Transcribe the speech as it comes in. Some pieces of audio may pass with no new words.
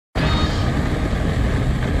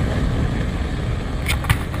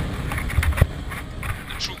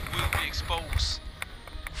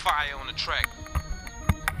Fire on the track.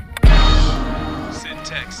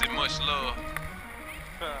 Syntax and much love.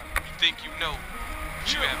 You think you know,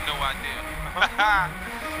 but you have no idea.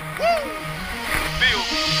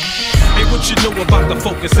 Hey, what you know about the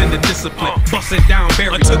focus and the discipline? Bust it down,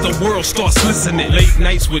 bury until the world starts listening. Late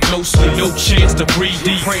nights with no sleep, no chance to breathe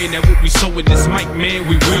deep. Praying that what we sow with this mic, man,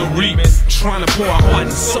 we will reap. Trying to pour our heart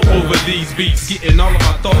and soul over these beats. Getting all of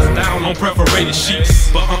our thoughts down on perforated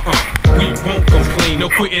sheets. But we won't complain, no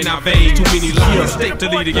quitting our veins. Too many lions, stake to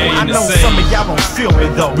lead the game. I know some of y'all don't feel me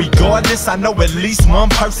though. Regardless, I know at least one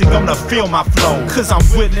person gonna feel my flow. Cause I'm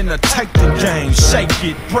willing to take the game, shake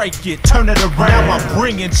it, break it, turn it around, I'm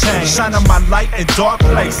bringing change. Shining my light in dark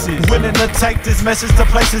places, willing to take this message to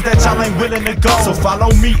places that y'all ain't willing to go. So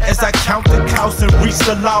follow me as I count the cows and reach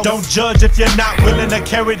the lost. Don't judge if you're not willing to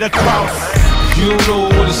carry the cross. You don't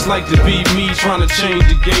know what it's like to be me, trying to change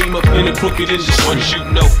the game up in a crooked industry. What you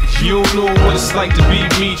know? You don't know what it's like to be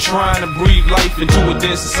me, trying to breathe life into a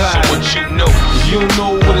dead society. So what you know? You don't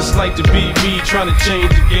know what it's like to be me, trying to change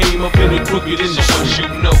the game up in a crooked industry. So what you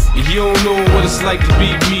know? You don't know what it's like to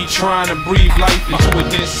be me, trying to breathe life into a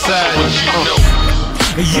dead society. What you know?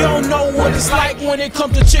 You don't know what it's like when it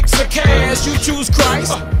comes to chicks or cash. You choose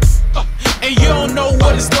Christ. And you don't know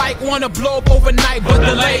what it's like, wanna blow up overnight, but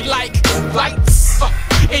delayed like lights.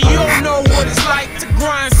 And you don't know what it's like to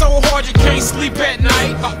grind so hard you can't sleep at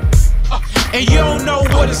night. And you don't know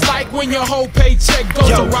what it's like when your whole paycheck goes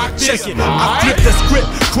to rock this. Check it. I flip the script,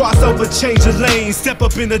 cross over, change the lane, step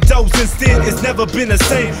up in the door. Since then, it's never been the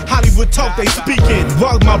same. Hollywood talk, they speaking.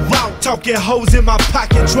 Walk my route, talking hoes in my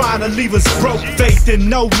pocket, trying to leave us broke. Faith and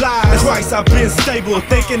no lies. Christ, I've been stable,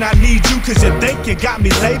 thinking I need you, cause you think you got me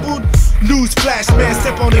labeled. Newsflash, man,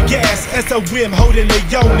 step on the gas. S.O.M. holding the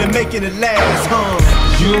yone and making it last,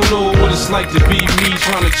 You don't know what it's like to be me,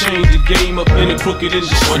 trying to change the game up in a crooked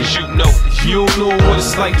industry. What you know? You don't know what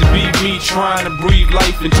it's like to be me, trying to breathe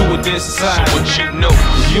life into a dead society. So what you know?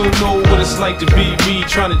 You don't know what it's like to be me,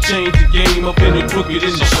 trying to change the game up in a crooked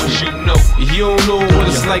industry. So what you know? You don't know what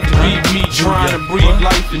it's like to be me, trying to breathe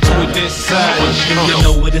life into a dead society. You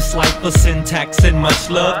know what it's like for syntax and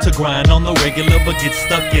much love to grind on the regular but get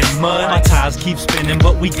stuck in mud. Our tires keep spinning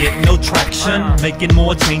but we get no traction, making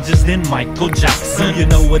more changes than Michael Jackson. You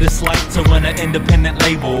know what it's like to run an independent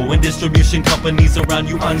label when distribution companies around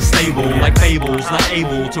you unstable, like fables, not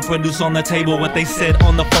able to produce on the table what they said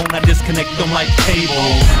on the phone. I disconnect them like cable.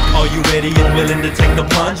 Are you ready and willing to take the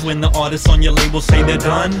plunge when the artists on your label say they're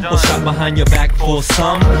done? Or shot behind your back for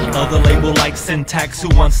some other label like syntax who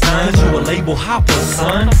wants none? You a label hopper,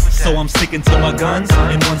 son, so I'm sticking to my guns.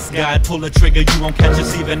 And once God pull a trigger, you won't catch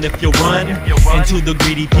us even if you run. And to the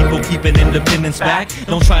greedy people keeping independence back,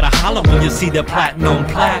 don't try to holler when you see the platinum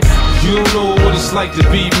plaque. You don't know what it's like to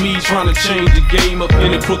be me, trying to change the game up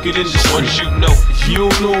in a crooked industry. What you know? You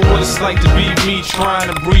don't know what it's like to be me, trying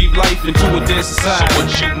to breathe life into a dead society. So what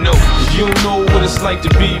you know? You don't know what it's like to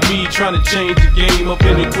be me, trying to change the game up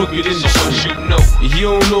in a crooked industry. So what you know?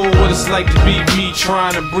 You don't know what it's like to be me,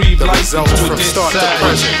 trying to breathe life into a dead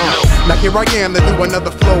society. Now here I am to do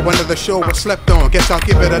another flow, another show I slept on. Guess I'll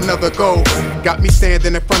give it another go. Got me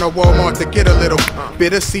standing in front of Walmart to get a little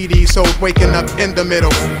bit of CD sold, waking up in the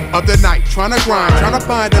middle of the night, trying to grind, trying to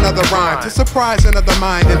find another rhyme to surprise another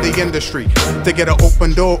mind in the industry. To get an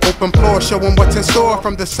open door, open floor, showing what's in store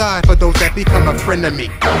from the side for those that become a friend of me.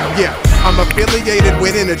 Yeah, I'm affiliated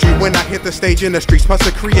with energy when I hit the stage in the streets. Plus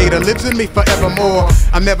the creator lives in me forevermore.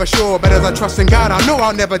 I'm never sure, but as I trust in God, I know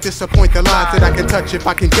I'll never disappoint the lives that I can touch if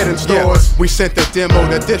I can get in stores. We sent the demo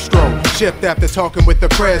to distro, shipped after talking with the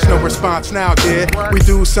press. No response now, dear. We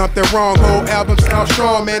do something wrong, whole album sounds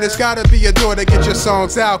strong, man. It's gotta be a door to get your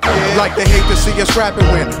songs out, kid. Like they hate to see us rapping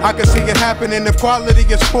when I can see it happening if quality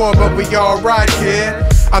is poor, but we alright, kid.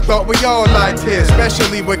 I thought we all liked it,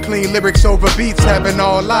 especially with clean lyrics over beats, having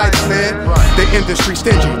all lights lit. The industry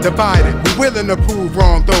stingy, divided. We willing to prove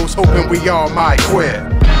wrong those hoping we all might quit.